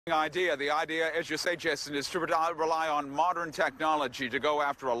The idea, as you say, Jason, is to rely on modern technology to go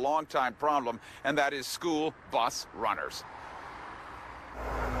after a long-time problem, and that is school bus runners.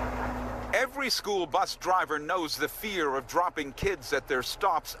 Every school bus driver knows the fear of dropping kids at their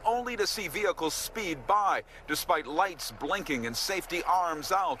stops only to see vehicles speed by, despite lights blinking and safety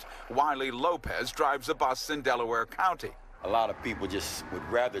arms out. Wiley Lopez drives a bus in Delaware County. A lot of people just would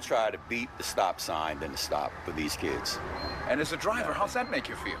rather try to beat the stop sign than to stop for these kids. And as a driver, how's that make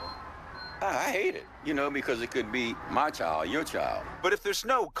you feel? I hate it, because it could be my child, your child. But if there's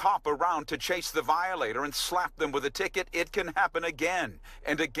no cop around to chase the violator and slap them with a ticket, it can happen again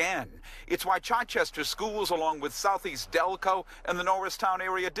and again. It's why Chichester schools, along with Southeast Delco and the Norristown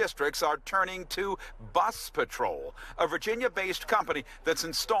area districts, are turning to Bus Patrol, a Virginia-based company that's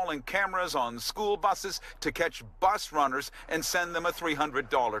installing cameras on school buses to catch bus runners and send them a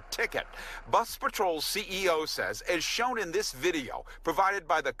 $300 ticket. Bus Patrol's CEO says, as shown in this video provided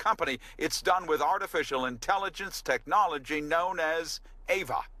by the company, it's done with artificial intelligence technology known as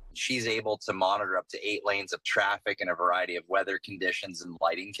AVA. She's able to monitor up to 8 lanes of traffic in a variety of weather conditions and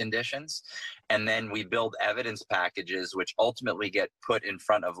lighting conditions. And then we build evidence packages which ultimately get put in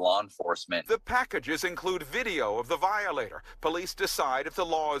front of law enforcement. The packages include video of the violator. Police decide if the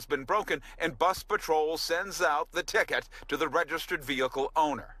law has been broken, and Bus Patrol sends out the ticket to the registered vehicle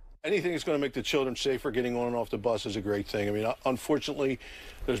owner. Anything that's going to make the children safer getting on and off the bus is a great thing. I mean, unfortunately,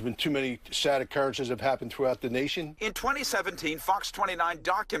 there's been too many sad occurrences that have happened throughout the nation. In 2017, Fox 29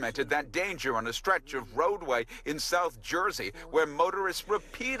 documented that danger on a stretch of roadway in South Jersey where motorists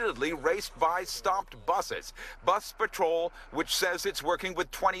repeatedly raced by stopped buses. Bus Patrol, which says it's working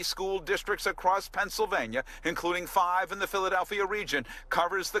with 20 school districts across Pennsylvania, including 5 in the Philadelphia region,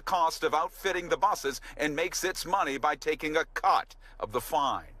 covers the cost of outfitting the buses and makes its money by taking a cut of the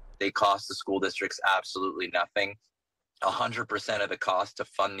fine. They cost the school districts absolutely nothing. 100% of the cost to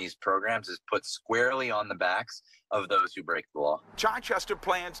fund these programs is put squarely on the backs of those who break the law. Chichester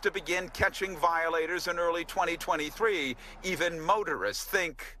plans to begin catching violators in early 2023. Even motorists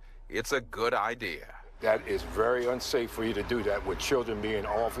think it's a good idea. That is very unsafe for you to do that with children being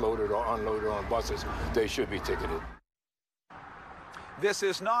offloaded or unloaded on buses. They should be ticketed. This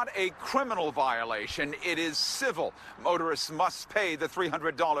is not a criminal violation, it is civil. Motorists must pay the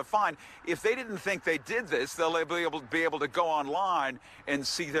 $300 fine. If they didn't think they did this, they'll be able to go online and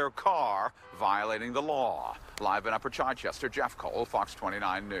see their car violating the law. Live in Upper Chichester, Jeff Cole, Fox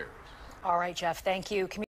 29 News. All right, Jeff, thank you.